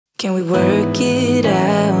Can we work it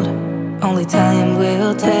out? Only time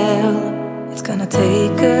will tell. It's gonna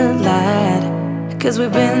take a lot, 'cause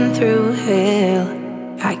we've been through hell.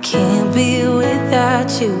 I can't be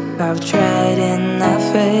without you. I've tried and I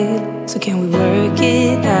failed. So can we work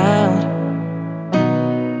it out?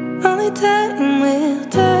 Only time will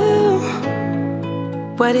tell.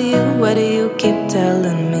 Why do you keep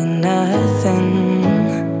telling me nothing?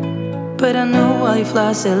 But I know all your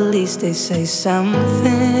flaws, at least they say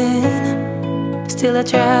something. Still I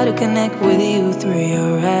try to connect with you through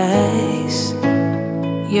your eyes.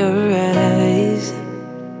 Your eyes.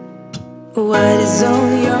 What is on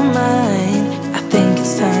your mind? I think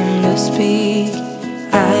it's time to speak.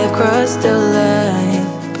 I have crossed the line,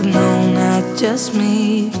 but no, not just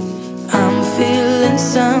me. I'm feeling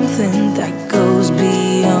something that goes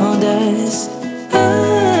beyond us.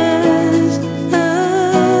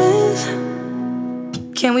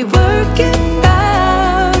 Can we work it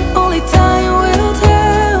out? Only time will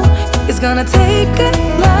tell. It's gonna take a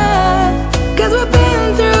lot, 'cause we've been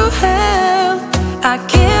through hell. I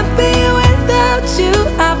can't be without you.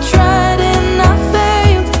 I've tried and I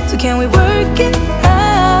failed. So can we work it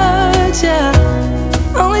out? Yeah.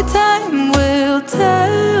 Only time will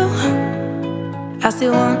tell. I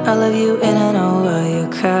still want all of you and I know all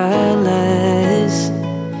your colors.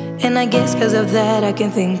 And I guess 'cause of that I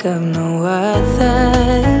can think of no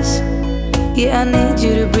others. Yeah, I need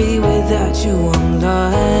you to breathe. Without you I'm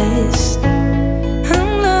lost. I'm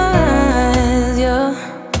lost, yeah.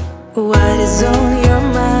 What is on your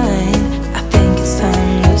mind? I think it's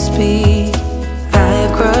time to speak. I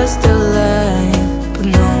have crossed the line, but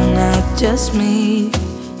no, not just me.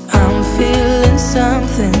 I'm feeling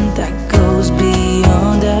something that goes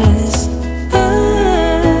beyond us.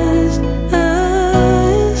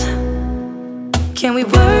 Can we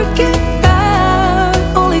work it out?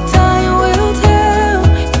 Only time will tell.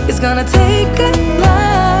 It's gonna take a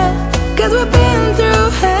lot, 'cause we've been through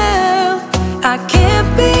hell. I can't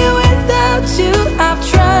be without you. I've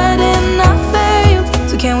tried and I failed.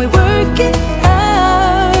 So can we work it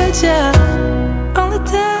out? Yeah. Only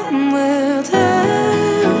time will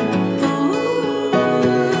tell.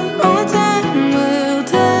 Only time will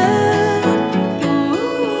tell.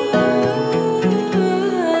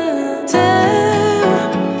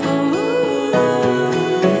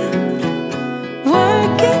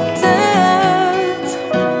 Work it out.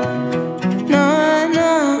 No,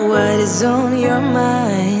 no. What is on your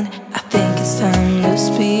mind? I think it's time to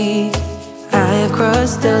speak. I have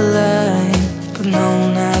crossed the line, but no,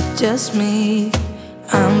 not just me.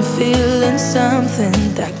 I'm feeling something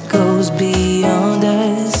that goes beyond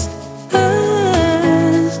us.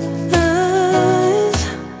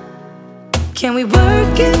 Can we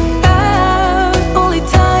work it out? Only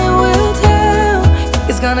time will tell.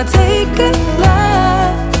 It's gonna take a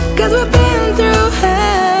lot, 'cause we've been through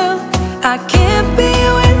hell. I can't be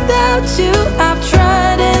without you. I've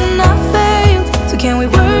tried and I failed. So can we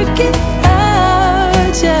work it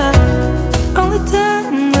out? Yeah. Only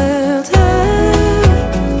time will tell.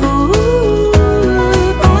 Ooh,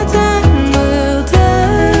 only time will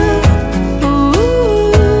tell. Ooh,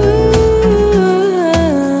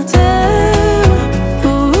 tell.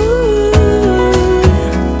 Ooh.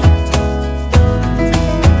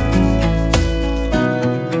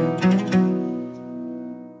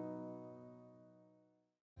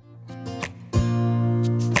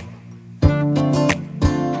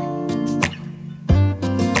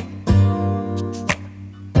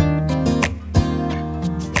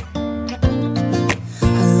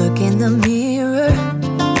 I look in the mirror.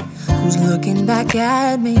 Who's looking back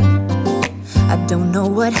at me? I don't know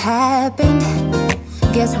what happened.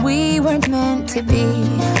 Guess we weren't meant to be.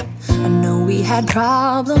 I know we had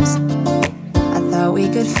problems. I thought we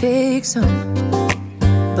could fix them,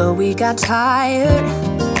 but we got tired.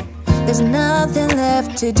 There's nothing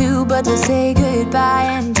left to do but to say goodbye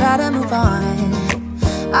and try to move on.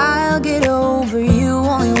 I'll get over you,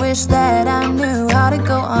 only wish that I knew how to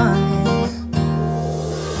go on.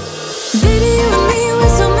 Baby, you and me,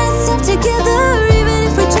 we're so messed up together. Even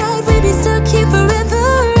if we tried, we'd be stuck here forever.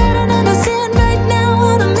 I don't understand right now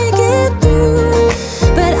how to make it through,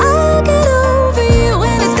 but I'll get over you.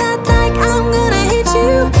 And it's not like I'm gonna hate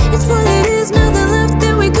you. It's what it is, nothing left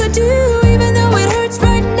that we could do. Even though it hurts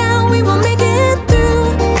right now, we will make it through.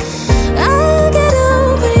 I'll get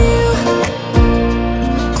over you.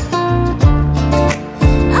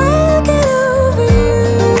 I'll get over you.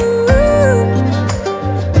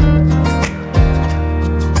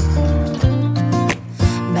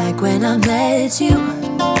 Back when I met you,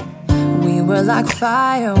 we were like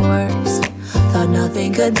fireworks. Thought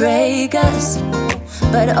nothing could break us.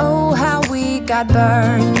 but oh how we got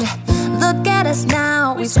burned. Look at us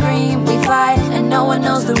now, we scream, we fight, and no one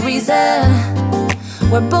knows the reason.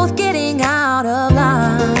 We're both getting out of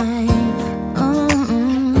line.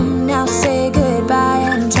 Now say goodbye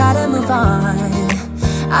and try to move on.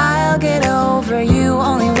 I'll get over you,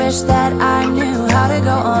 only wish that I knew how to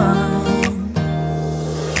go on.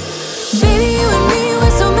 Baby, you and me,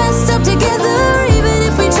 we're so messed up together. Even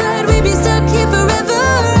if we tried, we'd be stuck here forever.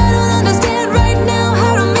 I don't understand right now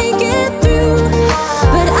how to make it through,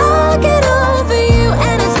 but I'll get over you,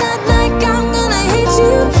 and it's not like I'm gonna hate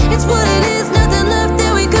you. It's what it is, nothing left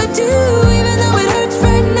that we could do. Even though it hurts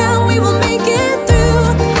right now, we will make it through.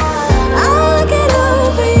 I'll get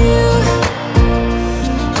over you.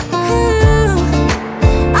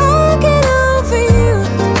 I'll get over you.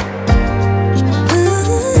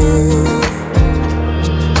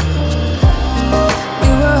 We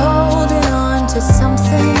were holding on to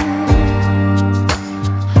something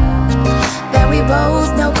that we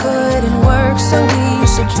both know couldn't work, so we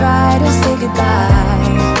should try to say goodbye.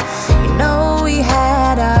 You know we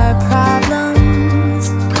had our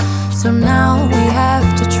problems, so now we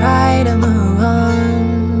have to try to move on.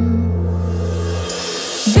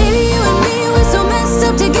 Baby, you and me, we're so messed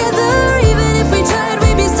up together. Even if we tried,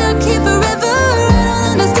 we'd be stuck here forever. I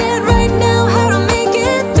don't understand right now how to make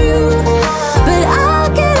it through, but I'll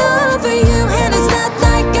get over you, and it's not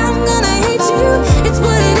like I'm gonna hate you. It's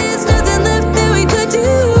what it is, nothing left that we could do.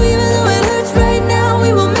 Even though it hurts right now,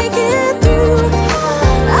 we will make it through.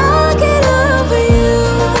 I'll get over you.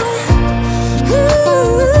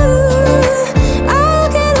 I'll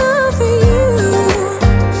get over you.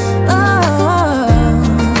 Oh,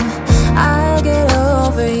 I'll get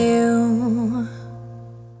over you.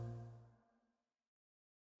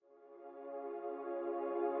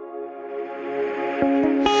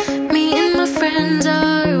 Me and my friends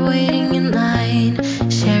are waiting in line,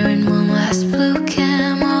 sharing one last blue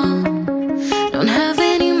camel. Don't have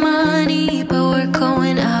any money, but we're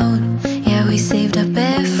going out. Yeah, we saved up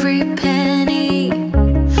every penny.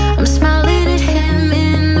 I'm smiling at him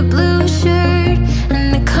in the blue shirt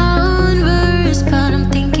and the Converse, but I'm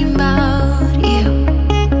thinking about you.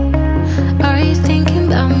 Are you thinking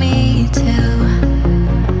about me too?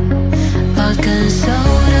 Vodka and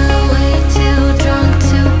soda, way too drunk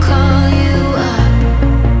to call you up.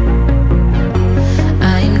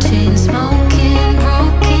 I'm chain smoking,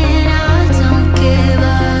 broken, I don't give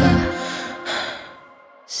up.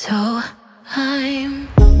 So I'm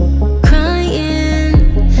crying,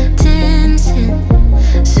 dancing,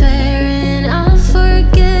 swearing I'll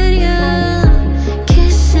forget you.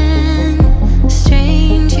 Kissing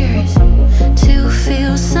strangers to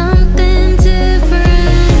feel something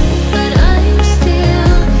different, but I'm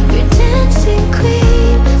still your dancing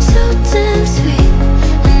queen, so damn sweet.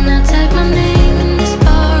 And I type my name in this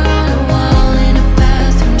bar on a wall in a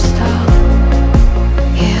bathroom stall.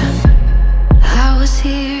 Yeah, I was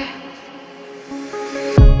here.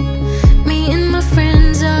 Me and my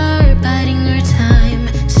friends are biding our time,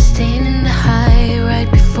 sustaining the high right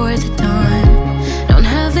before the dawn. Don't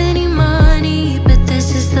have any money, but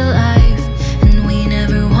this is the life, and we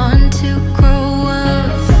never want to grow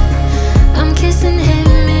up. I'm kissing him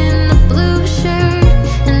in the blue shirt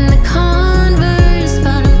and the Converse,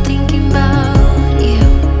 but I'm thinking about you.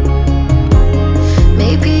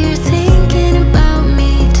 Maybe you're thinking about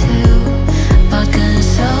me too. Vodka and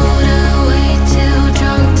soda, way too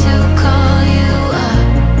drunk to call you up.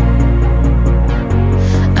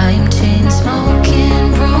 I'm chain smoking,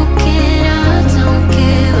 broken, I don't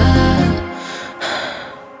give up.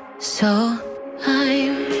 So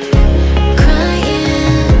I'm crying,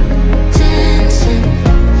 dancing,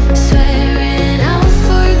 swearing I'll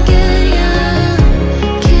forget you.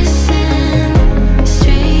 Kissing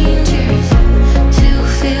strangers to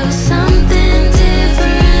feel something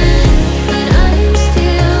different, but I'm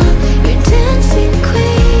still your dancing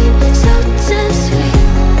queen, so damn sweet.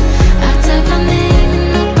 I type my name in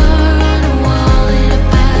the bar on a wall in a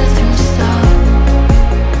bathroom stall.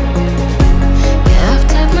 Yeah, I've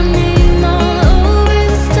typed my name all over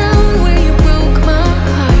this town where you broke my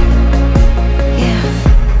heart. Yeah,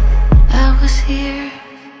 I was here.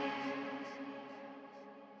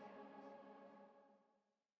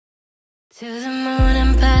 To the moon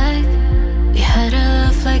and back, we had a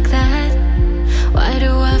love like that. Why do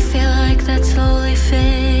I feel like that's slowly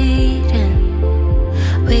fading?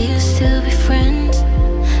 We used to be friends,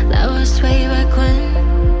 that was way back when.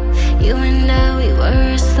 You and I, we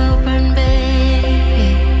were a slow burn,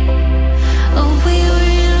 baby. Oh, we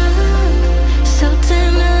were young, so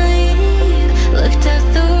damn naive. Looked at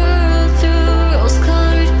the world through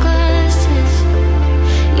rose-colored glasses.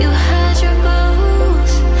 You had your goals,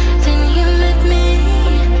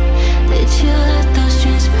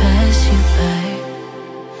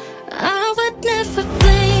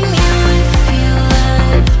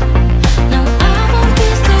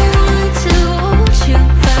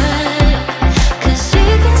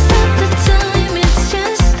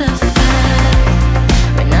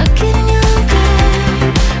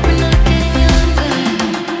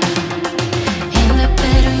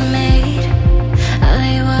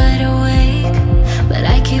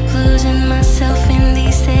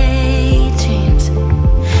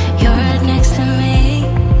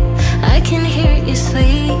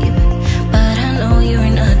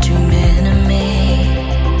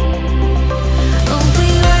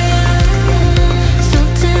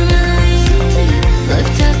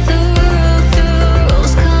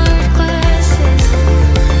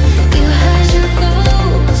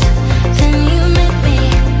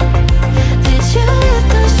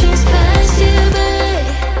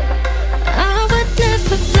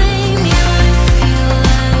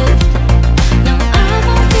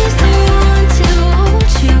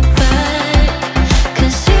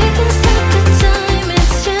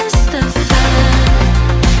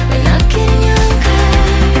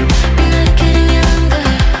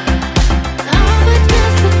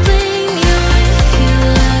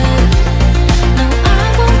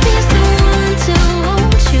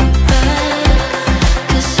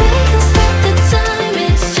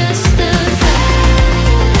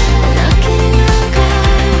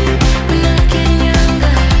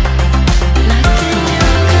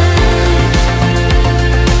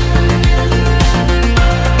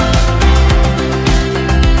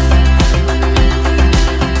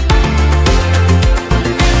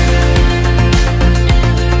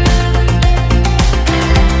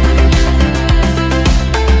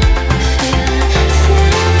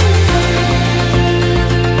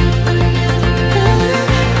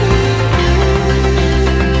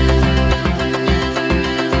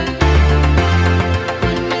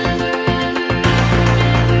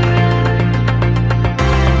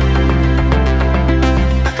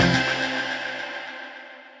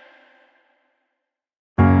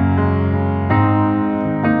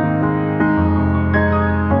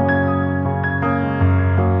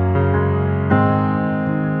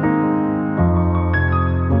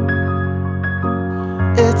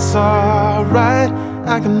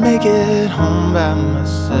 I can make it home by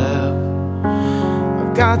myself.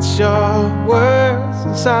 I've got your words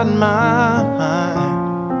inside my mind.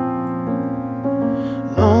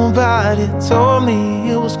 Nobody told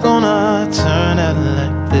me it was gonna turn out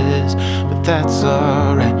like this, but that's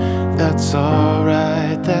alright, that's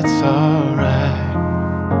alright, that's alright.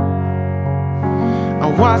 I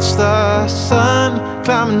watch the sun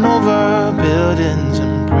climbing over buildings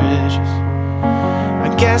and bridges. I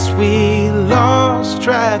guess we lost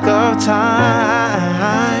track of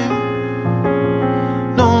time.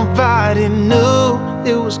 Nobody knew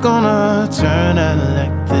it was gonna turn out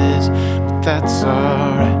like this, but that's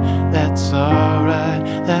alright, that's alright,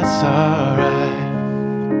 that's alright.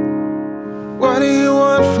 What do you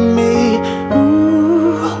want from me?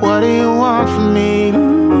 Ooh, what do you want from me?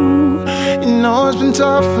 Ooh, you know it's been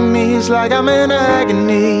tough for me. It's like I'm in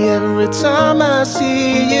agony every time I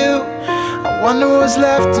see you. I wonder what's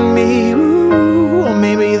left of me. Ooh, or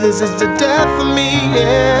maybe this is the death of me,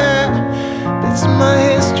 yeah. Bits of my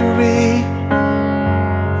history.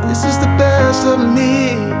 This is the best of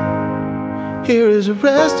me. Here is the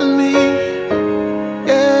rest of me,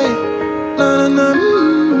 yeah. Na na na.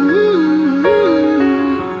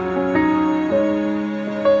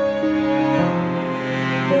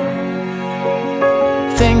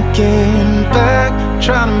 Thinking back,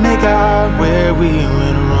 trying to make out where we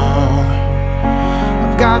went wrong.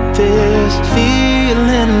 I've got this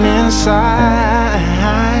feeling inside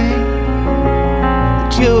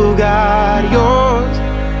that you got yours,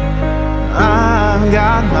 I've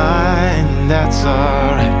got mine. That's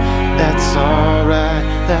alright, that's alright,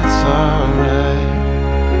 that's alright.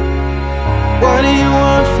 What do you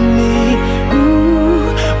want from me?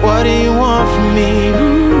 Ooh, what do you want from me?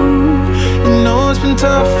 Ooh, you know it's been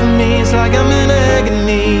tough for me. It's like I'm in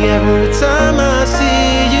agony every time I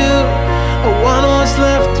see you. I wonder what's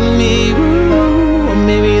left of me. Ooh, or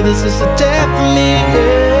maybe this is the death of me,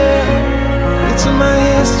 yeah. It's in my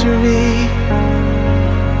history.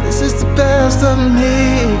 This is the best of me.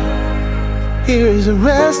 Here is the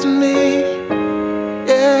rest of me,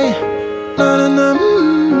 yeah. Na na na.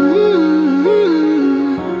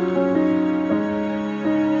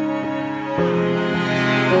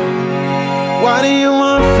 What do you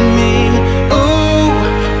want from me? Ooh,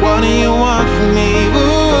 what do you want from me?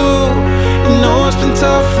 Ooh, you know it's been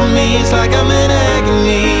tough for me. It's like I'm in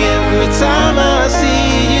agony every time I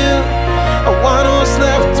see you. I wonder what's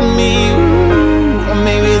left of me. Ooh, or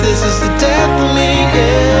maybe this is the death of me,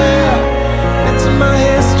 yeah. It's in my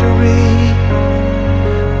history.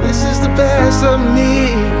 This is the best of me.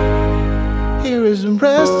 Here is the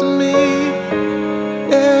rest of me,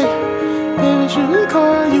 yeah. Maybe I shouldn't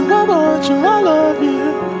call you, I want you, I love you.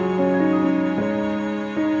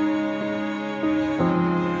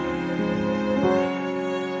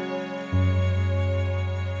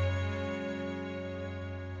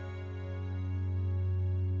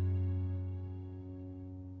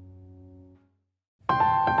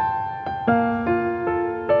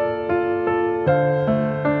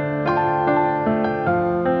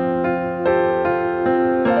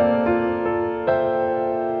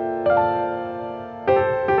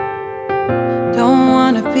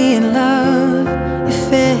 Be in love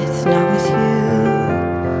if it's not with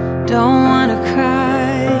you. Don't wanna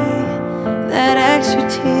cry that extra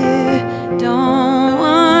tear. Don't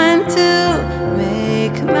want to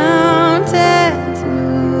make mountains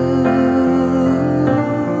move.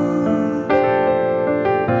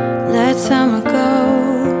 Let summer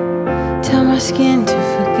go, tell my skin to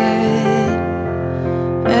forget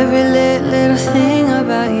every little thing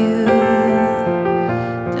about you.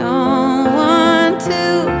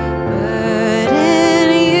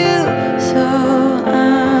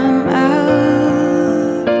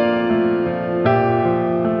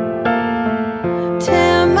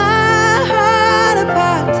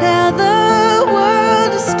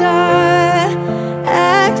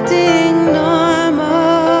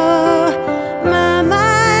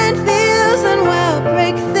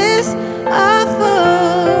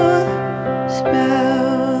 Awful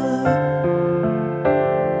spell.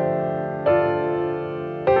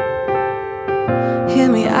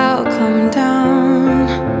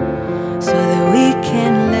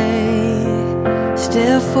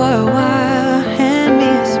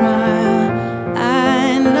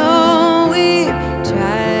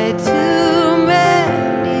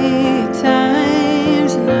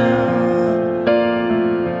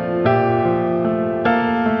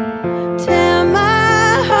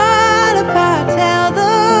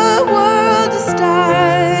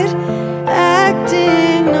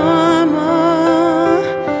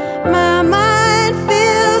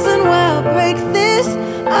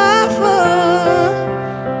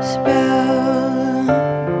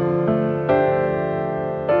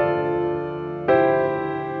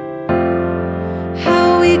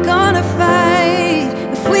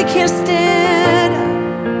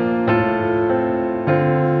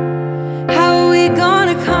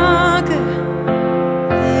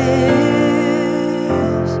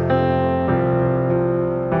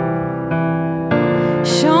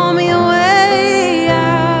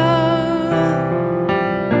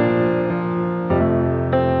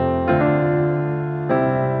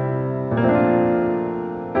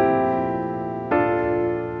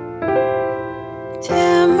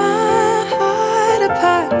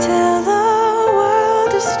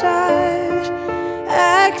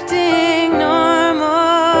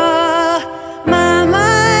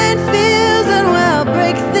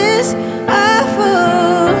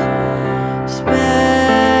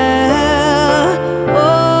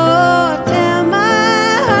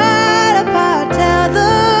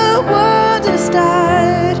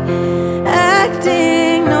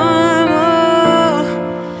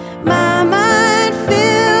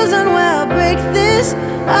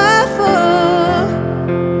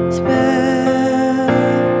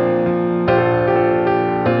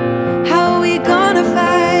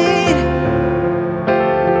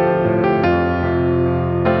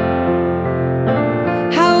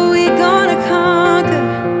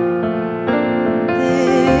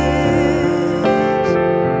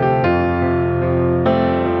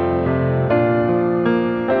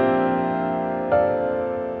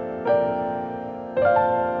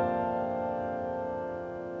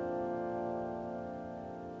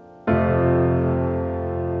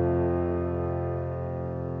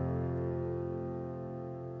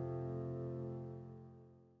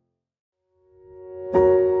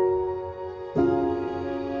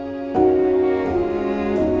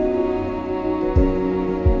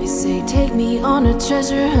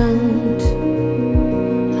 treasure hunt.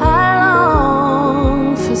 I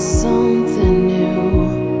long for something new.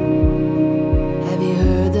 Have you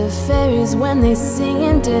heard the fairies when they sing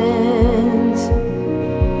and dance?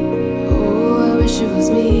 Oh, I wish it was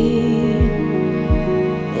me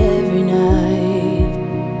every night.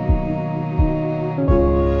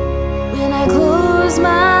 When I close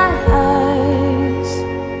my eyes,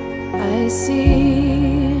 I see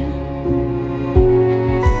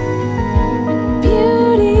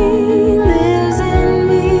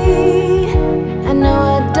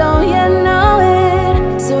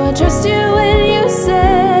trust you when you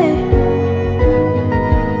say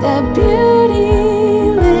that beauty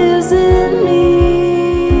lives in me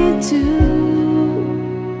too.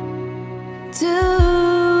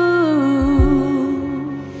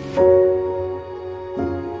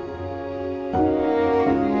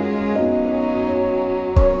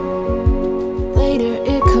 Later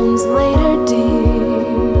it comes later, dear,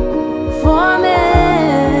 for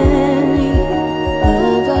many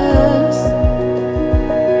of us.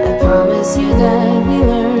 Promise you that we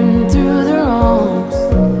learn through the wrongs,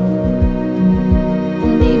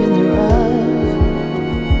 and even the rough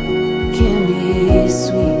can be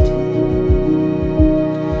sweet.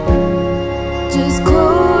 Just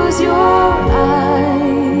close your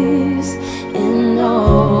eyes and know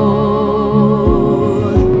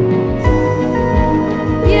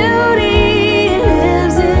beauty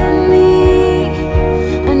lives in me.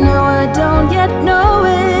 I know I don't yet know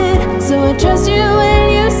it, so I trust you when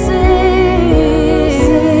you say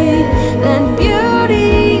that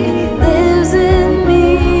beauty lives in me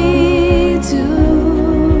too.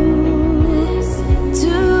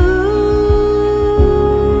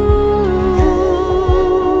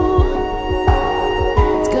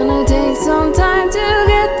 It's gonna take some time to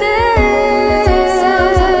get there.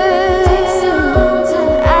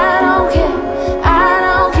 I don't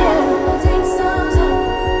care.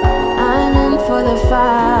 I'm in for the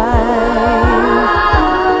fight.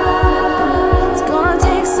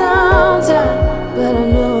 But I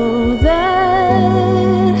know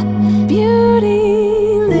that beauty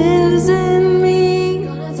lives in me. I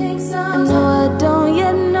know I don't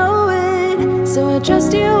yet know it, so I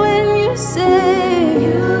trust you when you say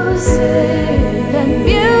that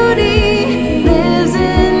beauty lives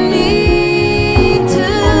in me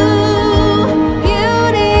too.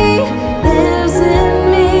 Beauty lives in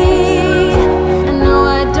me. I know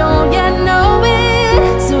I don't yet know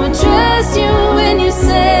it, so I trust you when you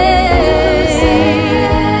say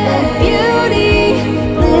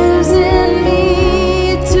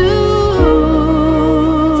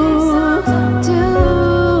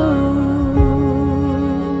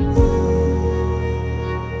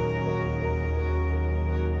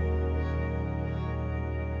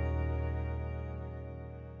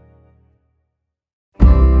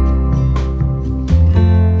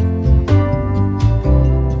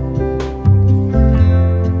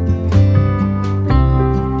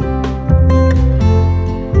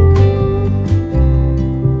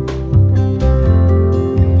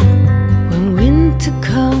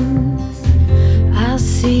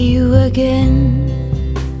again.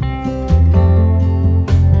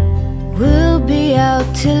 We'll be out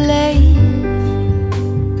till late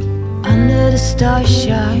under the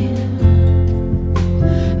starshine.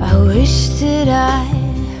 I wish that I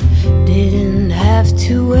didn't have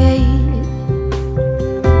to wait.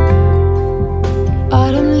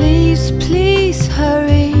 Autumn leaves, please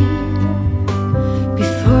hurry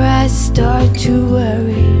before I start to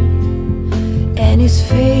worry and his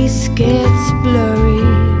face gets blurry.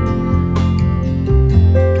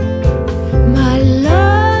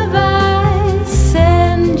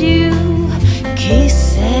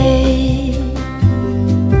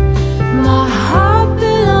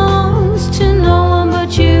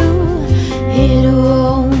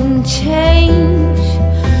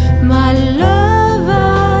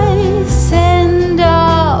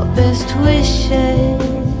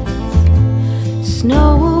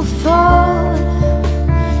 Snow will fall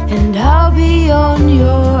and I'll be on your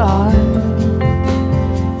arm,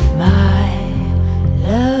 my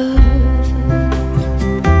love.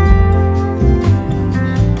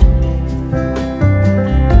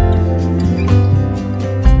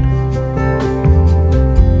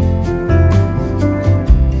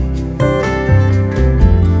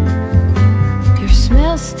 Your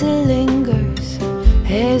smell still lingers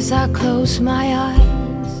as I close my eyes.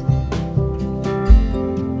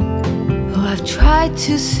 I've tried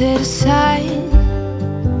to set aside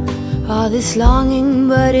all this longing,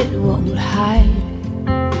 but it won't hide.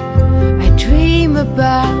 I dream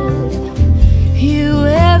about you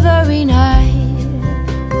every night.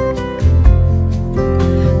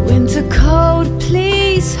 cold,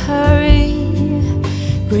 please hurry.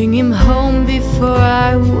 Bring him home before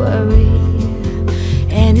I worry,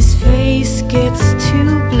 and his face gets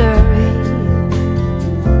too blurry.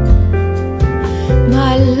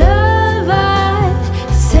 My love,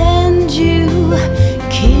 I send you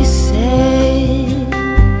kisses.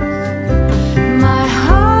 My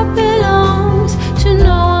heart belongs to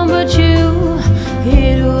no one but you.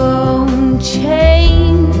 It won't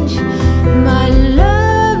change. My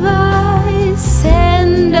love, I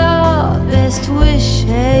send our best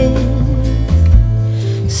wishes.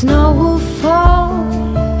 Snow will fall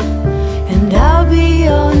and I'll be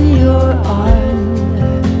on your arm.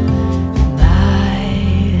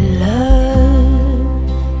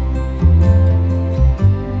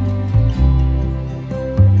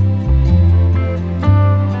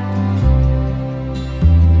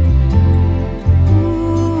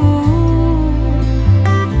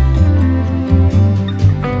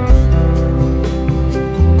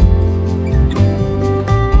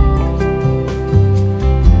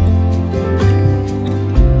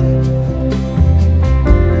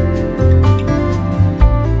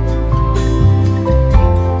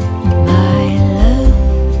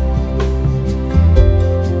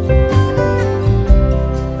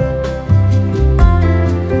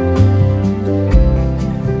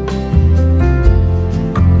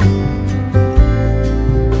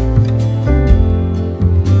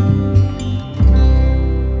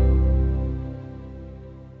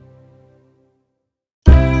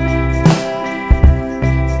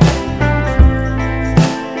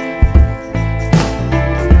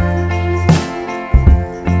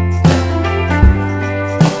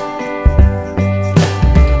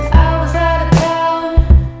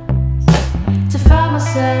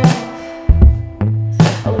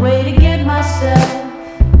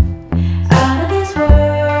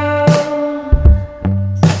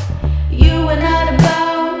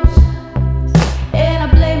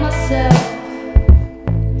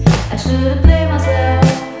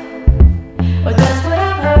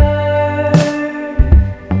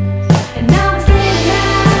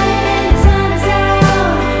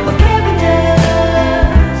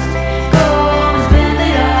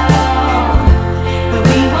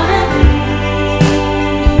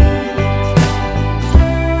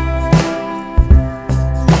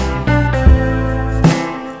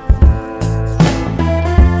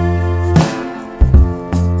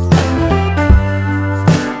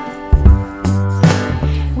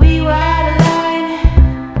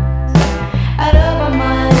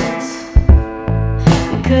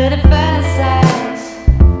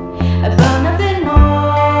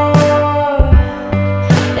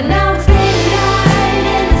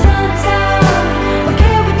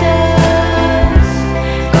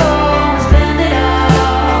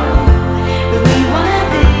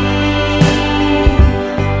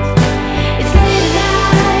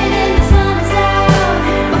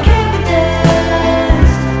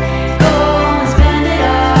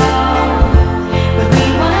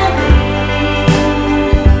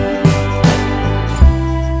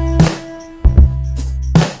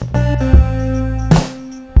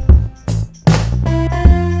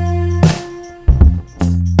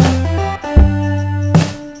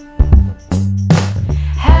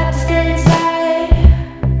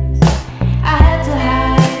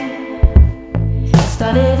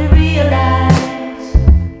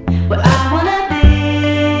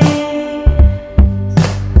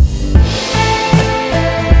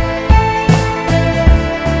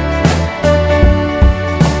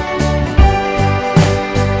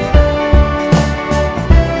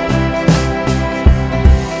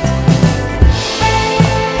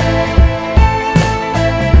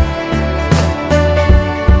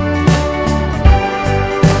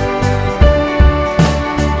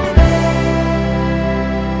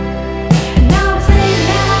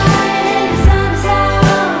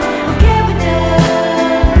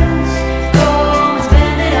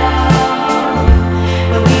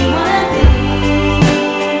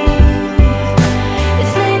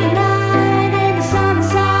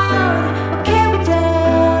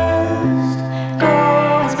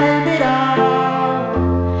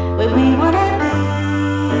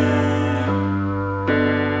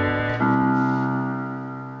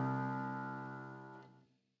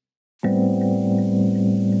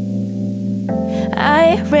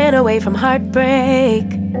 I ran away from heartbreak.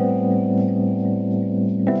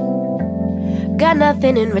 Got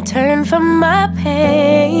nothing in return for my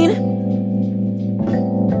pain.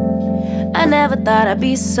 I never thought I'd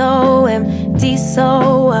be so empty,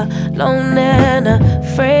 so alone and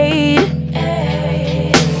afraid.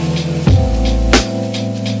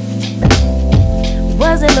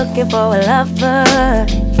 Wasn't looking looking for a lover.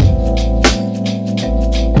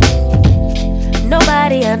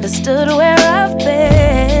 Nobody understood where I've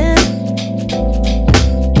been.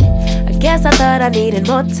 I guess I thought I needed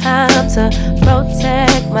more time to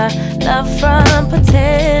protect my love from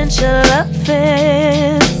potential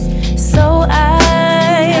offense. So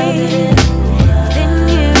then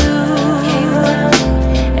you came around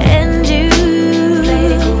and you,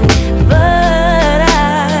 but I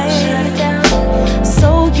shut it down. So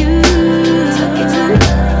you took it down,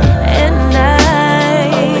 and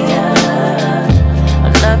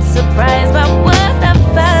I'm not surprised by what I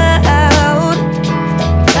found,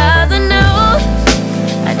 'cause I know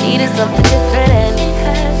I needed something different, and it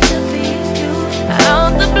had to be you.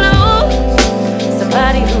 Out the blue,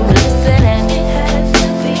 somebody who would listen, and it had to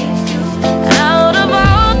be you. Out of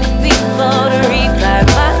all the people to revive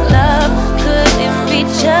my love, couldn't be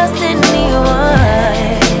just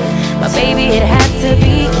anyone. My baby, it had to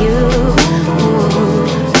be you.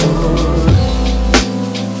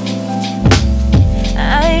 I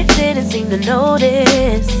didn't seem to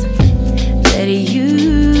notice that you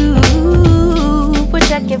were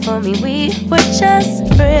checking for me. We were just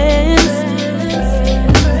friends,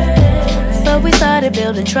 but we started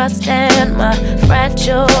building trust, and my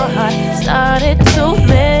fragile heart started to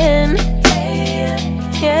mend.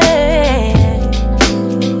 Yeah,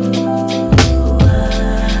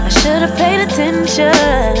 I should have paid attention.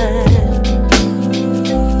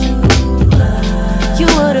 You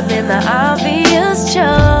would have been the obvious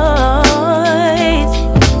choice,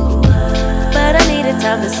 but I needed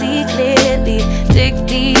time to see clearly, dig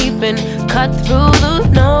deep and cut through the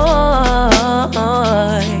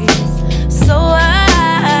noise. So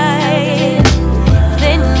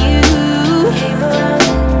then you came around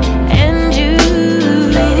and you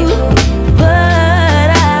made it, but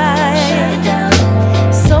I shut it down.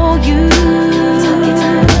 So you took it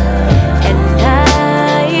down, and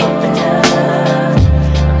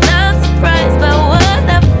I'm not surprised by what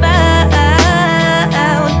I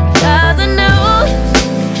found, 'cause I know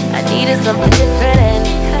I needed something different, and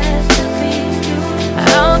it had to be you.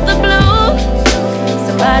 Out the blue,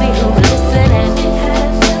 somebody who would listen, and it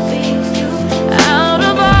had to be you. Out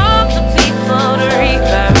of all the people to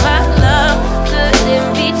revive my love, couldn't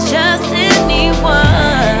be just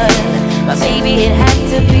anyone. My baby, it had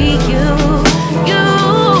to be you.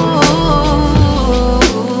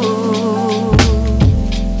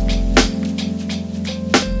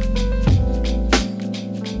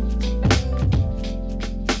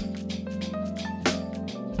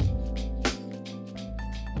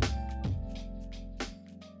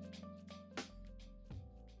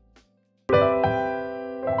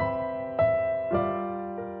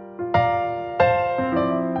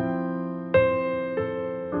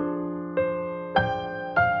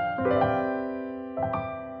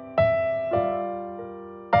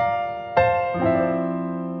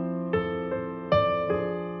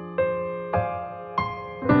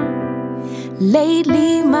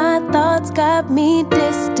 Lately my thoughts got me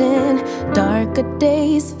distant. Darker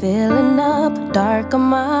days filling up darker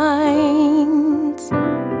minds.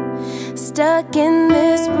 Stuck in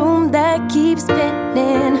this room that keeps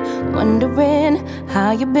spinning, wondering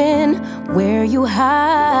how you been, where you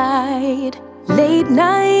hide. Late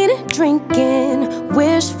night drinking,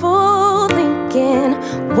 wishful thinking,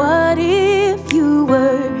 what if you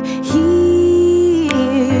were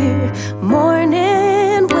here?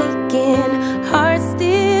 Morning waking, heart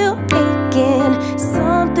still aching,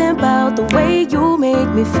 something about the way you make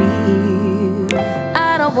me feel.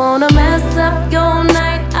 I don't wanna mess up your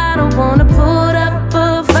night, I don't wanna put up a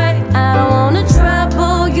fight, I don't wanna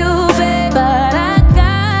trouble you, babe, but I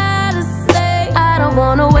gotta say, I don't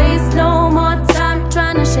wanna waste no more time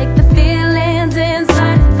trying to shake the feelings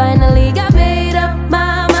inside. Finally got made up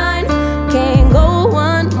my mind, can't go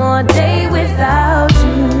one more day without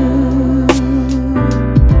you.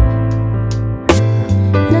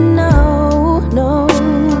 No.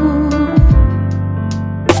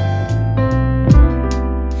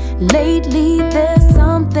 Lately there's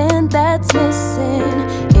something that's missing.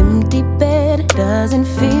 Empty bed doesn't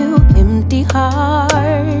feel empty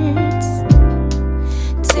hearts.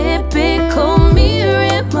 Typical me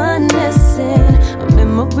reminiscing. A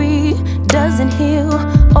memory doesn't heal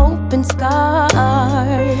open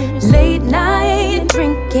scars. Late night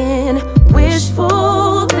drinking,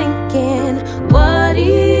 wishful thinking, what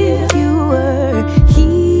if you were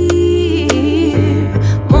here?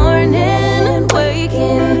 Morning and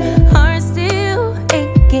waking, heart still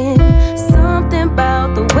aching, something about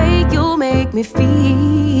the way you make me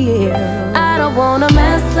feel. I don't wanna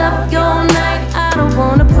mess up your night, I don't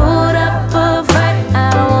wanna put up a fight, I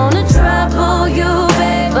don't wanna trouble you,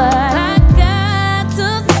 babe, but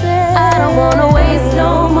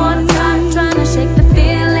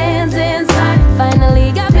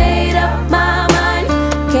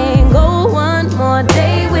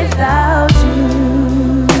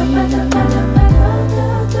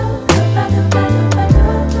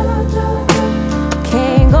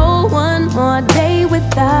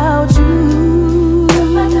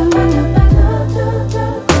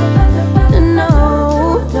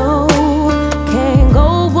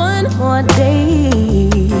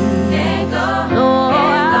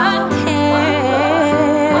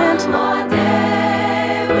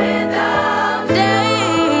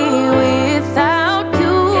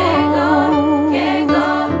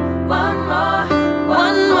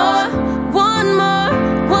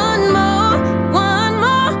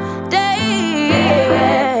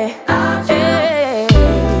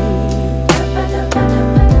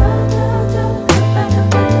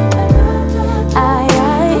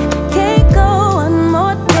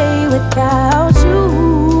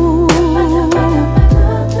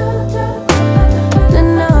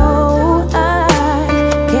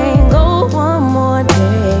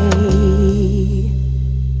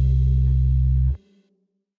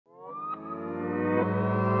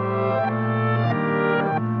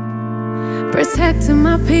Protecting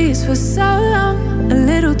my peace for so long, a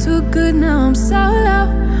little too good, now I'm so low.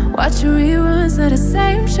 Watching reruns of the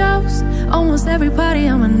same shows, almost every party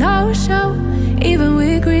I'm a no-show. Even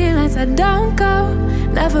with green lights I don't go.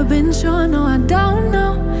 Never been sure, no I don't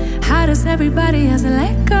know. How does everybody else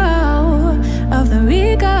let go of their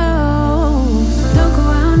egos? Don't go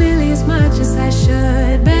out nearly as much as I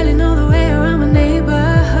should. Barely know the way around my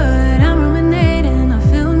neighborhood. I'm ruminating, I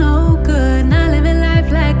feel no good. Not living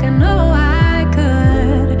life like I know I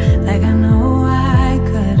could. Like I know I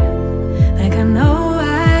could. Like I know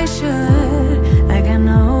I should. Like I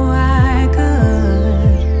know I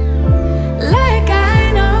could. Like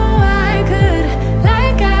I know I could.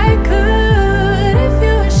 Like I could. If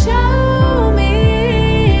you would show me,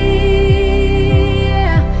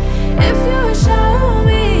 yeah. If you would show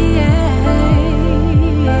me, yeah.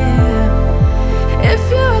 If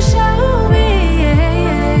you would show me, yeah.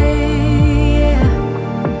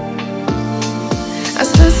 I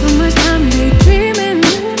spent so much time daydreaming,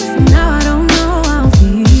 so now I don't know how I'm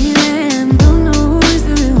feeling. Don't know who is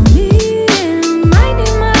the real me. Might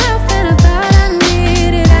need my help than I thought I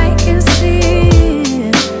needed. I can see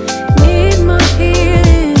it. Need more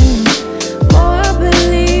healing, more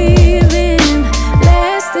believing,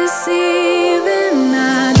 less deceiving. I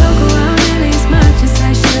don't go out nearly as much as I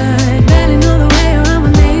should. Barely know the way around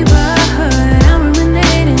my neighborhood. I'm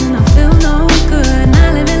ruminating, I feel no good. Not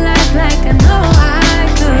living life like I know I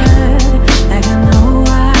could. Like I know I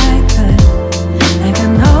could. Like I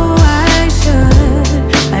know I should.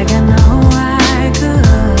 Like I know I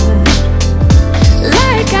could.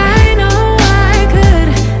 Like I know I could.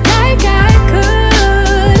 Like I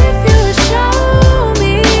could. If you would show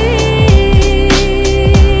me,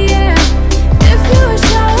 yeah. If you would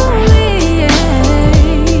show me, yeah.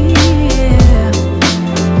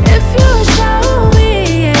 If you would show me,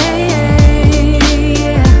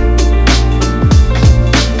 yeah.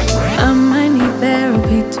 I might need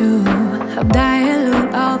therapy too. Help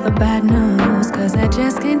dilute all the bad news, 'cause I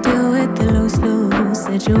just can't deal with the lose-lose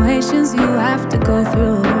situations you have to go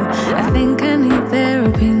through. I think I need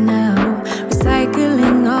therapy now.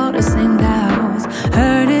 Recycling all the same doubts.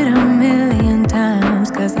 Heard it a million times,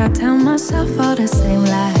 'cause I tell myself all the same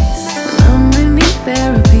lies. I might need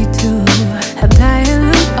therapy too. Help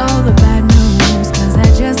dilute all the bad news, 'cause I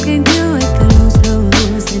just can't deal with the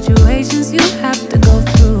lose-lose situations you have to go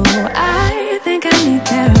through. I think I need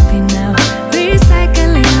therapy now.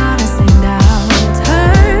 Recycling all the same doubts.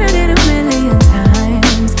 Heard it a million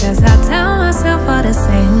times, 'cause I tell myself all the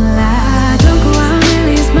same lies. Don't go out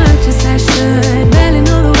nearly as much as I should. Barely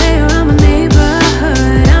know the way around my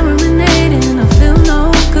neighborhood. I'm ruminating, I feel no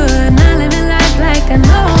good. Not living life like I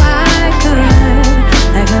know I could.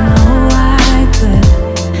 Like I know I could.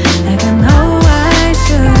 Like I know I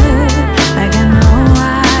should. Like I know I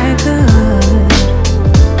could.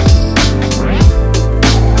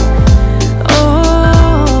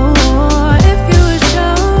 Oh, if you would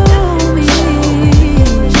show me.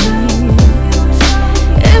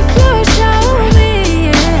 If you would show me,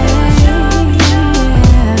 yeah.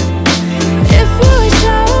 If you would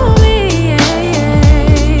show me, yeah.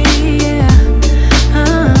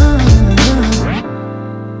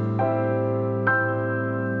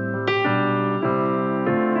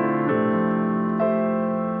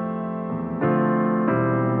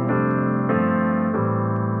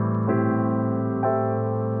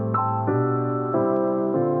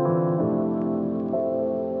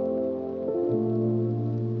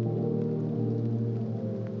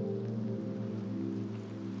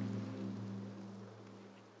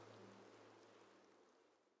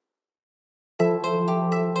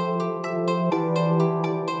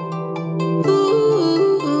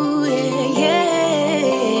 Ooh,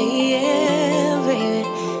 yeah, baby.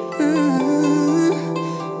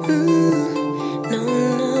 No.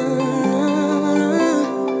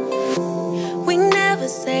 We never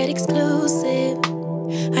said exclusive.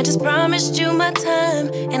 I just promised you my time,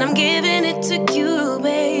 and I'm giving it to you,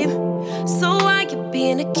 babe. So why you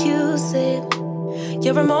being accusive?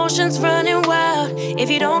 Your emotions running wild. If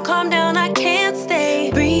you don't calm down, I can't stay.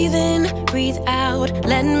 Breathe in, breathe out.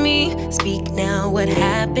 Let me speak now. What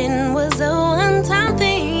happened was a one-time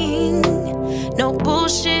thing. No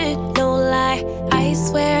bullshit, no lie. I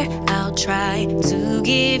swear I'll try to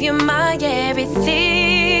give you my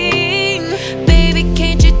everything. Baby,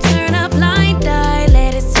 can't you turn a blind eye?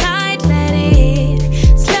 Let it slide, let it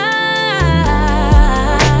slide.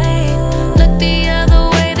 Look the other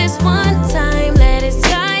way this one time. Let it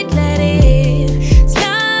slide, let it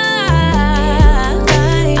slide.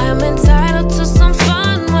 I'm entitled to some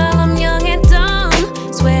fun while I'm young and dumb.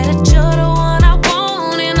 Swear that you're the one I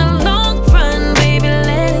want in the long run. Baby,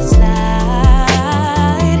 let it slide.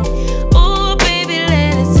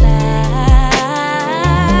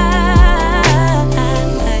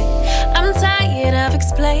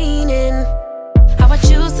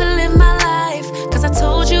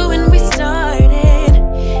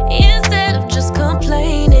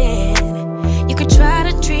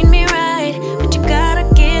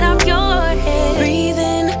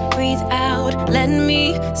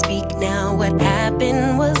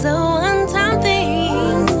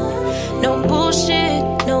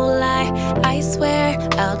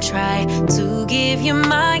 give you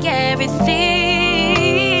my everything.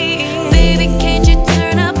 Baby, can't you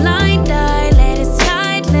turn a blind eye? Let it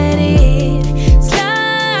slide, let it slide.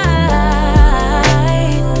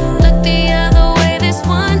 Look the other way this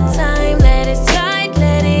one time. Let it slide,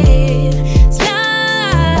 let it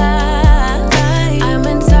slide. I'm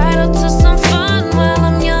entitled to some fun while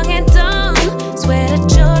I'm young and dumb. Swear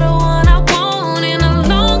that you're the one I want in the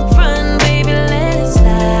long run. Baby, let it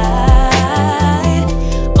slide.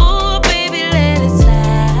 Oh, baby, let it slide.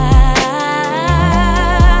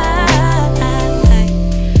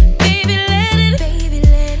 Baby, let it, baby,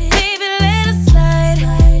 let it, baby, let it slide.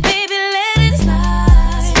 Baby, let it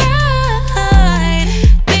slide.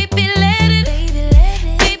 Baby, let it,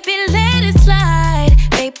 baby, let it slide.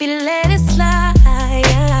 Baby, let it slide.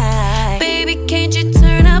 Baby, can't you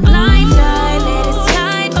turn a blind eye? Let it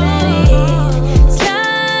slide, let it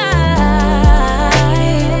slide.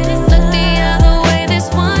 Look the other way this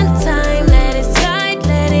one time. Let it slide,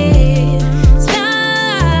 let it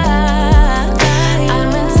slide.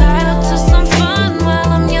 I'm entitled to some fun while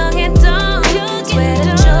I'm young and dumb. Swear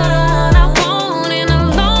that you're the one I want in the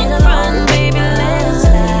long run. Baby, let it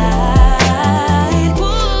slide.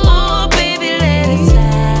 Oh, baby, let it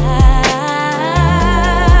slide.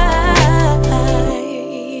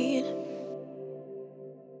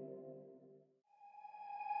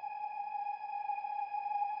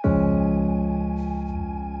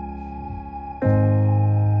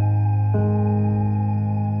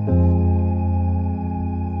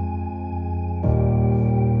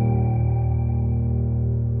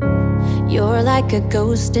 You're like a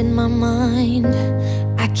ghost in my mind.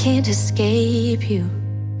 I can't escape you.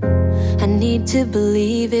 I need to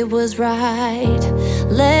believe it was right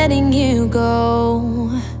letting you go.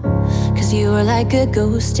 'Cause you are like a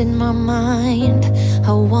ghost in my mind.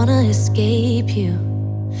 I wanna escape you,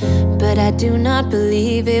 but I do not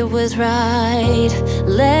believe it was right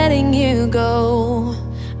letting you go.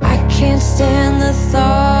 I can't stand the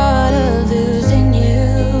thought of losing you.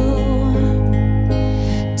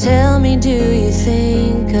 Tell me, do you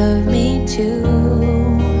think of me too?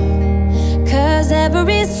 'Cause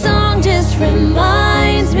every song just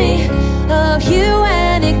reminds me of you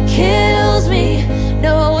and it kills me.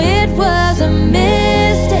 No, it was a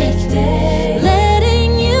mistake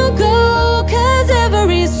letting you go. 'Cause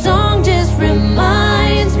every song just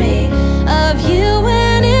reminds me of you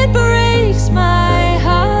and it breaks my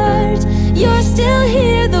heart. You're still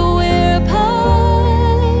here though we're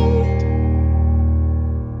apart.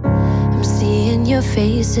 I'm seeing your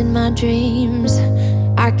face in my dreams.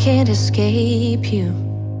 I can't escape you.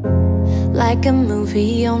 Like a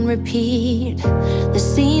movie on repeat, the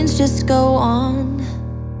scenes just go on.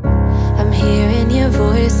 I'm hearing your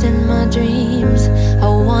voice in my dreams. I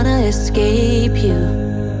wanna escape you.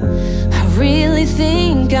 I really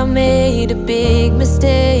think I made a big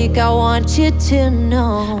mistake. I want you to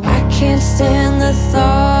know I can't stand the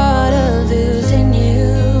thought of losing you.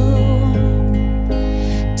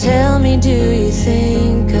 Tell me, do you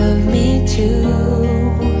think of me too?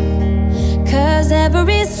 'Cause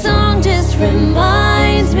every song just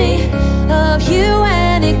reminds me of you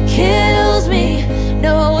and it kills me.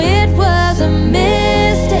 No, it was a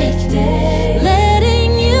mistake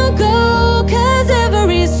letting you go. 'Cause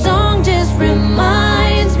every song just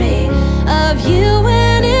reminds me of you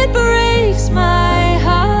and it breaks my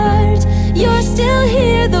heart. You're still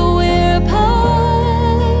here though we're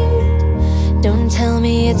apart. Don't tell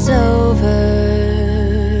me it's over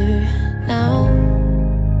now.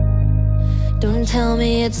 Don't tell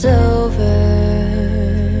me it's over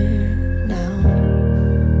now.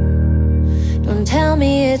 Don't tell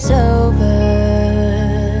me it's over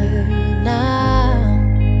now.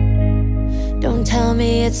 Don't tell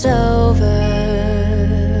me it's over.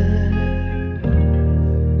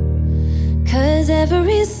 'Cause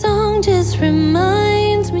every song just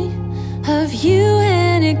reminds me of you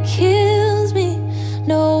and it kills me.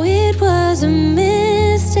 No, it was a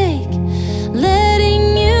mistake letting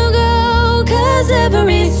you go. 'Cause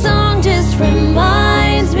every song just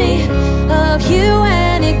reminds me of you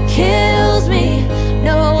and it kills me.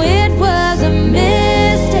 No, it was a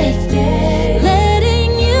mistake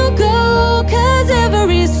letting you go. 'Cause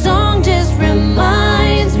every song just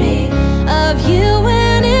reminds me of you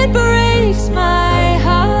and it breaks my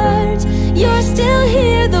heart. You're still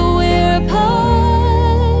here though we're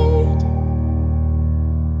apart.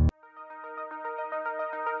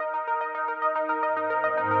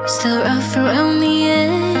 Still rough around the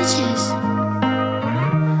edges.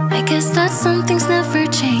 I guess that some things never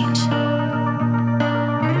change.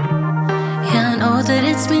 Yeah, I know that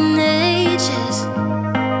it's been ages,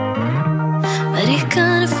 but it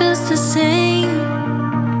kinda feels the same.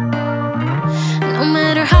 No,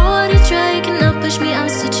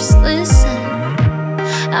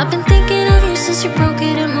 I've been thinking of you since you broke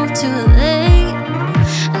it and moved to LA.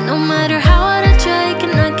 And no matter how hard I try, I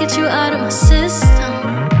cannot get you out of my system.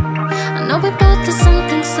 I know we both have some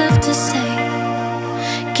things left to say.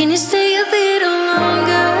 Can you stay a little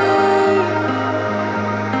longer?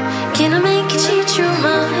 Can I make you change your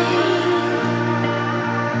mind?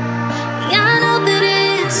 Yeah, I know that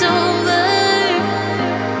it's over,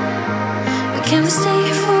 but can we stay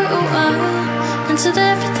here for a while until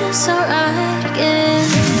everything's alright again?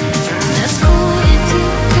 That's cool with you,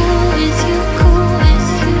 cool with you, cool with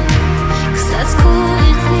you. 'Cause that's cool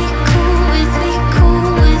with me, cool with me, cool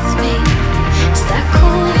with me. Is that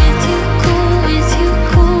cool with you, cool with you,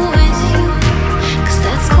 cool with you? 'Cause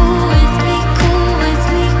that's cool with me, cool with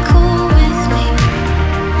me, cool with me.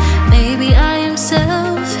 Maybe I am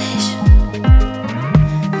selfish,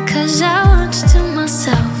 'cause I want you to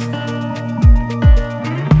myself.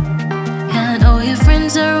 And all your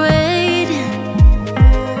friends are waiting,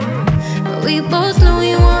 but we both know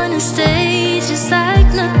you wanna stay, just like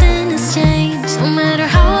nothing has changed. No matter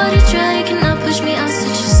how hard you try, you cannot push me out, so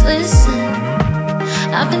just listen.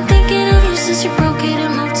 I've been thinking of you since you broke it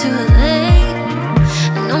and moved to LA.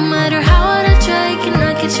 And no matter how hard I try, I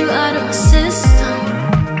cannot get you out of my system.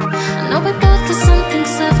 I know we both have some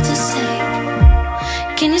things left to say.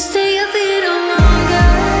 Can you stay a little longer?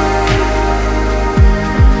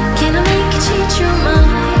 Can I make you change your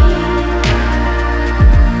mind?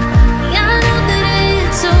 Yeah, I know that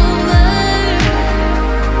it's over,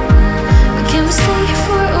 but can we stay here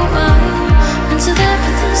for a while until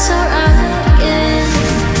everything's alright again?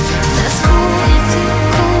 That's cool with you,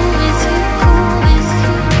 cool with you, cool with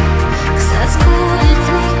you. 'Cause that's cool with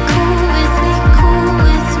me, cool with me, cool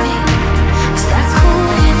with me. Is that cool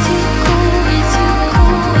with you, cool with you,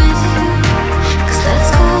 cool with you? 'Cause that's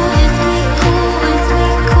cool with me, cool with me,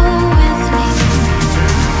 cool with me.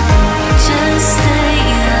 Just stay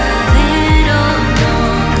a little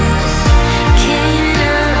longer. Can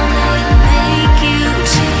I make you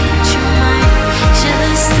change your mind?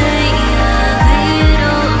 Just stay a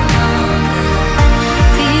little longer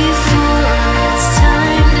before it's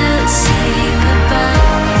time to say goodbye.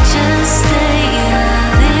 Just stay a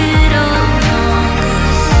little longer.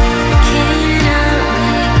 Can I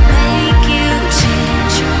make you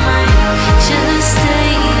change your mind? Just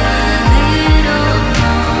stay a little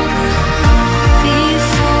longer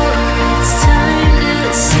before it's time to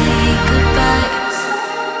say goodbye.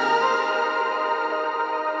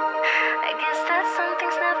 I guess that some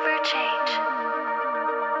things never change.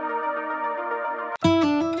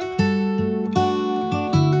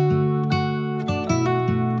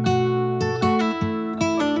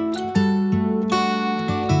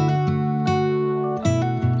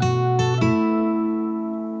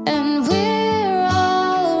 And we're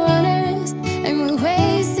all runners, and we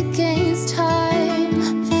race against time.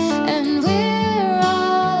 And we're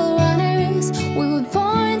all runners, we were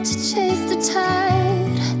born to chase the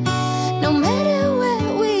tide. No matter where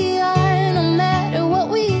we are, no matter what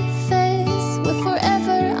we face, we're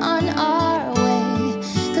forever on our way.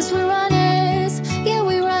 'Cause we're runners, yeah,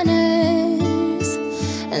 we're runners,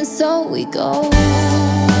 and so we go.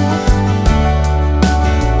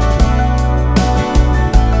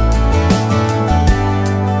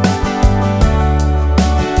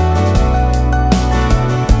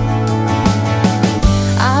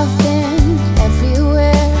 I've been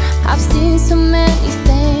everywhere, I've seen so many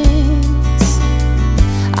things.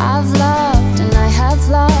 I've loved and I have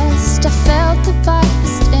lost, I felt the fire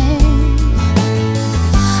sting.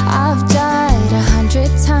 I've died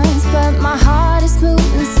 100 times, but my heart is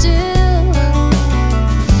moving still.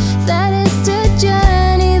 That is the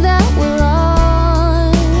journey that we're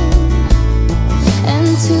on. And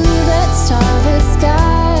to that starlit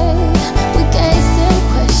sky, we gaze and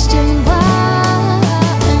question why.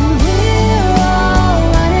 And we're all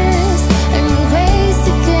runners, and we race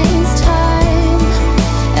against time.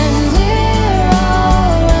 And we're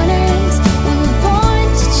all runners, we were born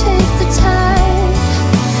to chase the tide.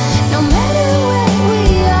 No matter where we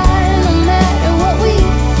are, no matter what we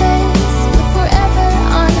face, we're forever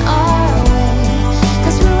on our way.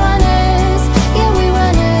 'Cause we're runners, yeah, we're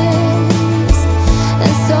runners,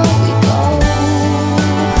 and so we go.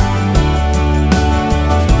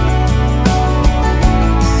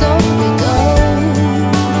 So we go.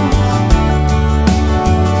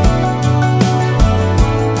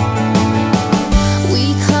 We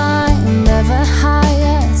climb ever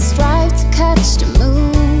higher, strive to catch the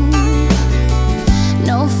moon.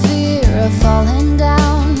 No fear of falling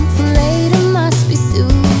down, for later must be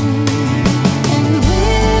soon. And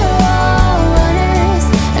we're all runners,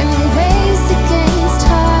 and we race against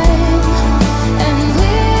time. And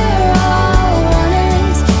we're all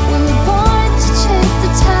runners,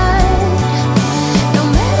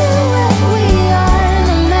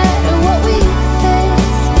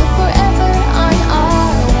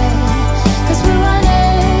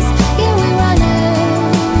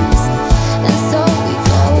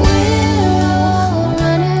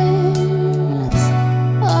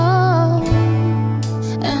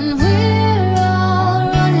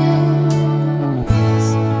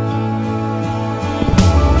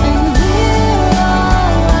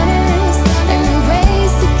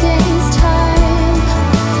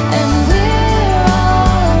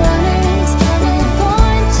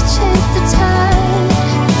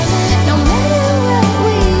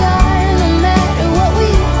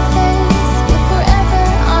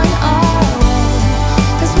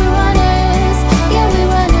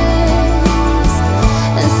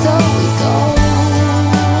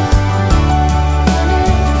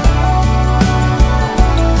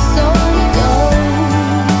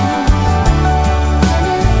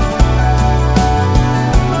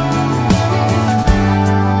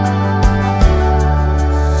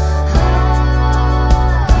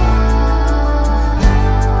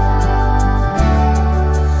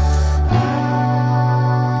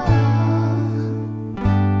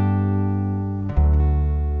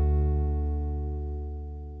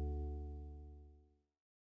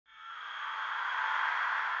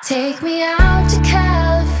 Take me out to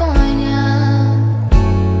California.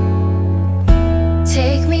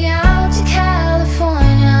 Take me out to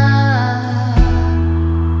California.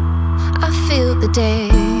 I feel the day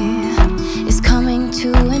is coming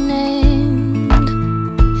to an end,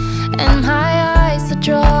 and my eyes are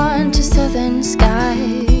drawn to southern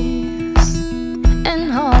skies.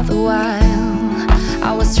 And all the while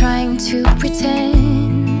I was trying to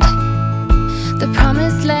pretend the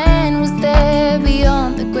promised land was there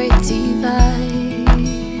beyond the great divide.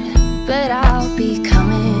 But I'll be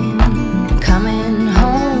coming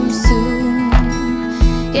home soon.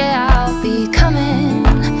 Yeah, I'll be coming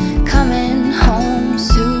home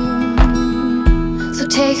soon. So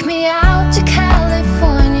take me out to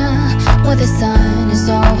California, where the sun is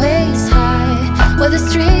always high, where the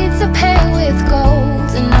streets are paved with gold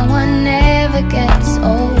and no one ever gets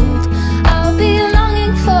old. I'll be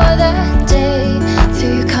longing for that day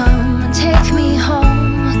till you come and take me home.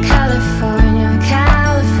 California,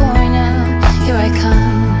 California, here I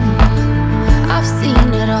come. I've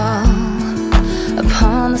seen it all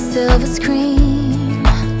upon the silver screen,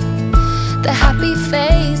 the happy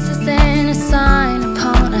faces and a sign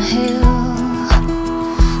upon a hill.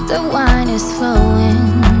 The wine is flowing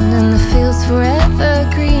and the fields forever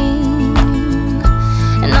green,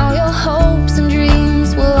 and all your hopes and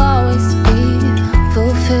dreams will always be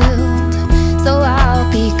fulfilled. So I'll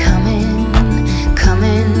be coming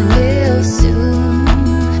real soon.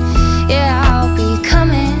 Yeah, I'll be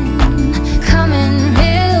coming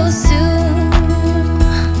real soon.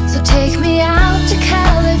 So take me out to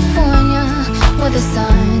California, where the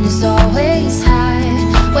sun is always high,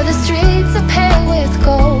 where the streets are paved with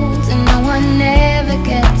gold and no one ever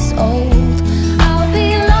gets old. I'll be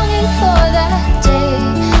longing for that day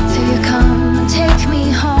till you come and take me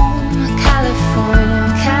home. California,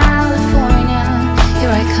 California,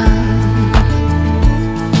 here I come.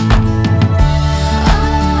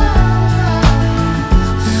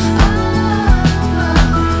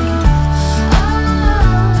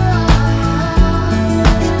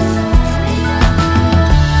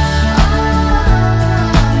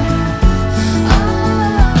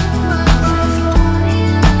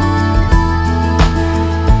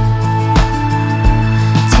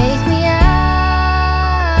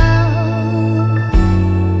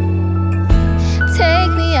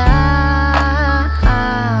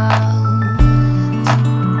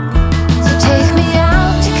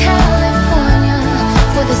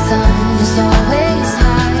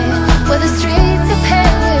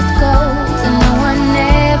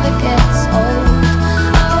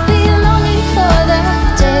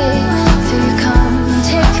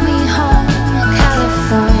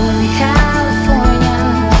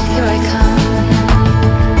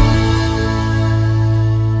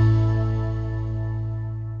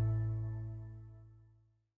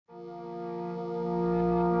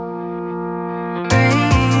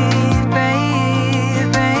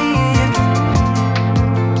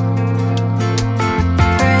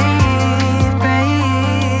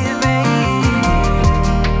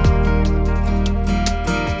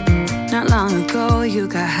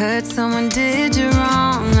 Someone did you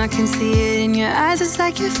wrong. I can see it in your eyes. It's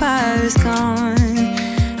like your fire is gone.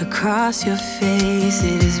 Across your face,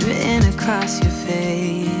 it is written across your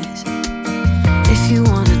face. If you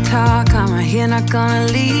wanna talk, I'm right here, not gonna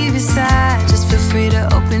leave your side. Just feel free to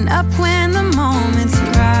open up when the moment's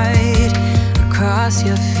right. Across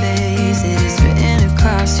your face, it is written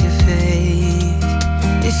across your face.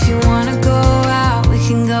 If you wanna go out, we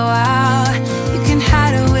can go out. You can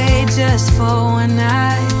hide away just for one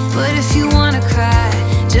night. But if you wanna cry,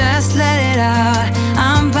 just let it out.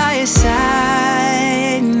 I'm by your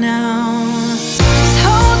side now. Just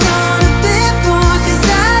hold on a bit more, 'cause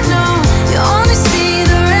I know you only see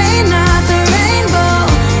the rain, not the rainbow.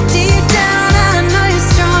 Deep down I know you're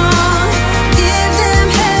strong. Give them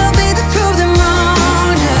hell, baby, prove them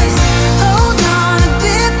wrong. Just hold on a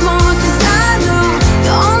bit more, 'cause I know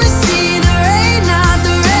you only see the rain, not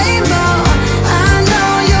the rainbow. I know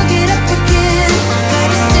you'll get up again.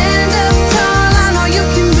 Better stand up tall, I know you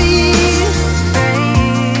can be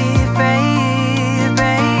brave, brave,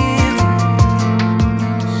 brave.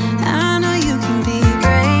 I know you can be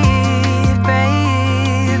brave,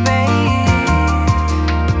 brave, brave.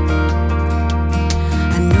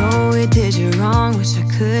 I know we did you wrong, wish I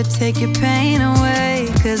could take your pain away,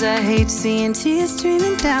 'cause I hate seeing tears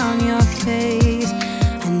streaming down your face.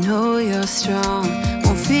 I know you're strong,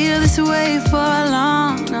 won't feel this way for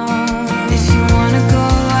long, no. If you wanna go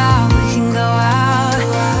out, we can go out.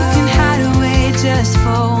 You can hide away just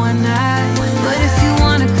for one night. But if you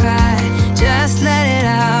wanna cry, just let it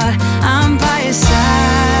out. I'm by your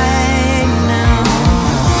side now.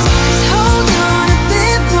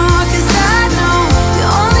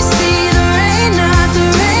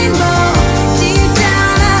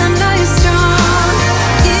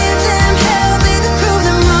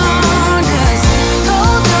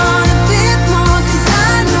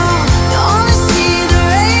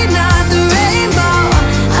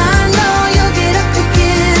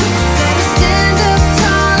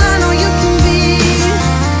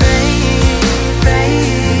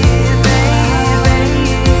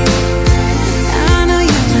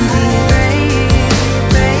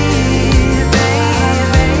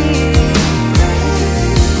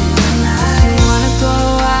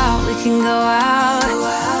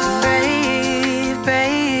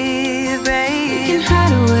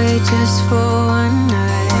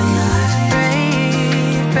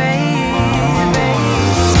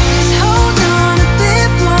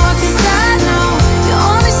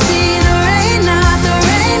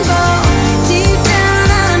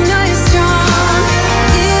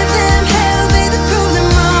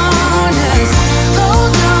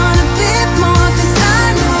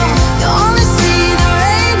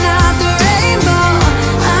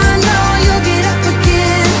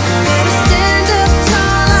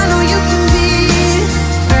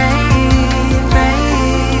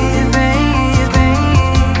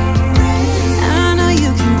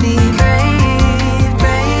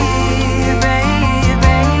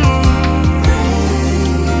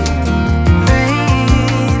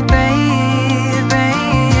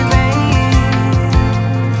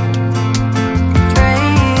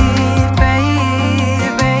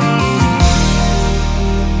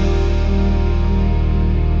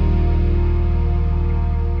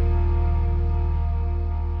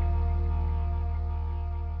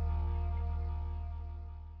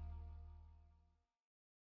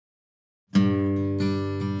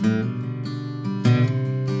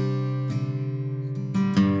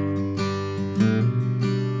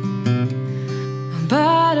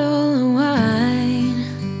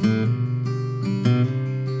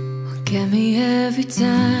 get me every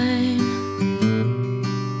time.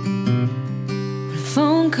 One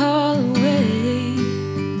phone call away,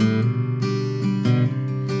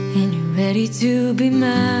 and you're ready to be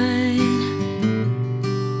mine.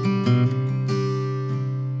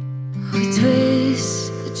 We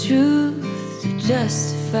twist the truth to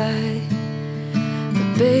justify,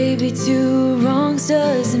 but baby, two wrongs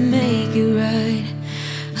doesn't make it right.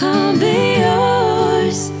 I'll be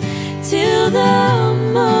yours till the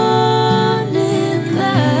morning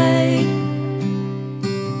light,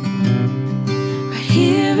 right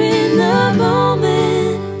here in the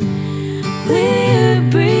moment we're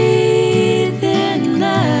breathing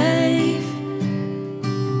life.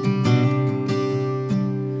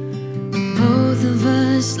 Both of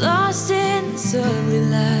us lost in this ugly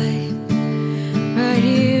life. Right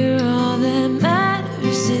here, all that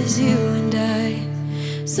matters is you and I.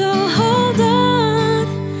 So hold on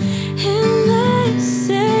and let's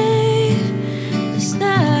save this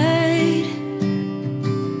night.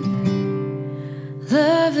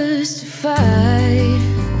 Lovers to fight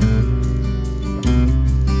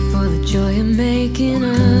for the joy of making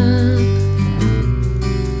up.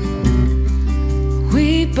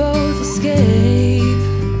 We both escape,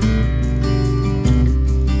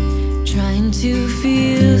 trying to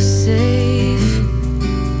feel safe.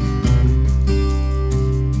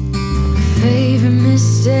 Favorite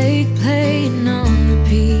mistake playing on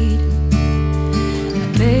repeat.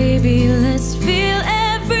 Baby, let's feel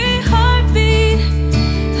every heartbeat.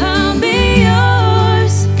 I'll be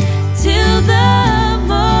yours till the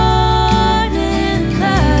morning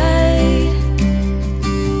light,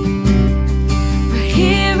 right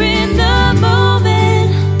here in the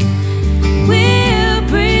moment we're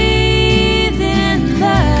breathing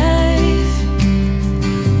life.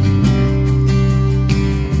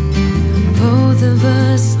 Both of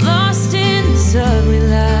us lost in this ugly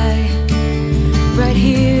lie. Right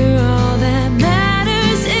here, all that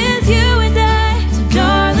matters is you and I. So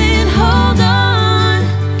darling, hold on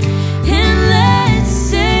and let's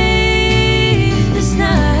save this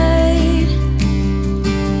night.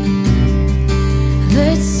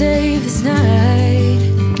 Let's save this night.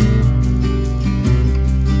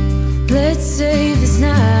 Let's save this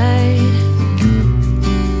night.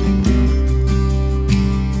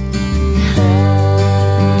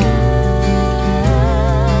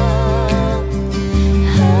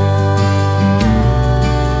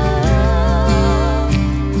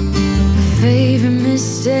 Favorite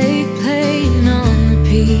mistake playing on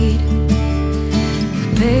repeat.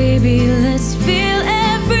 Baby, let's feel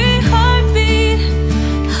every heartbeat.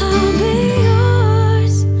 I'll be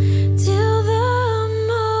yours till the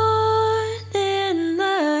morning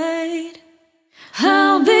light.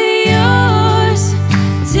 I'll be yours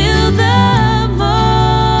till the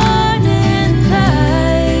morning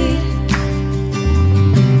light.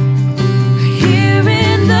 Right here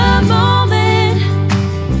in the moment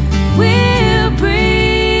we're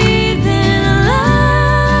breathing alive.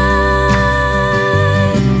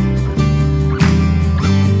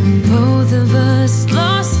 Both of us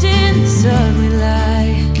lost in this ugly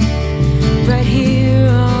lie. Right here,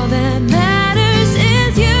 all that matters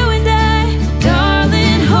is you and I.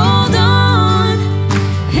 Darling, hold on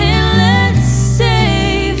and let's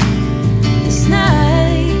save this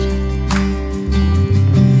night.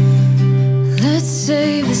 Let's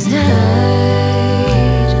save this night.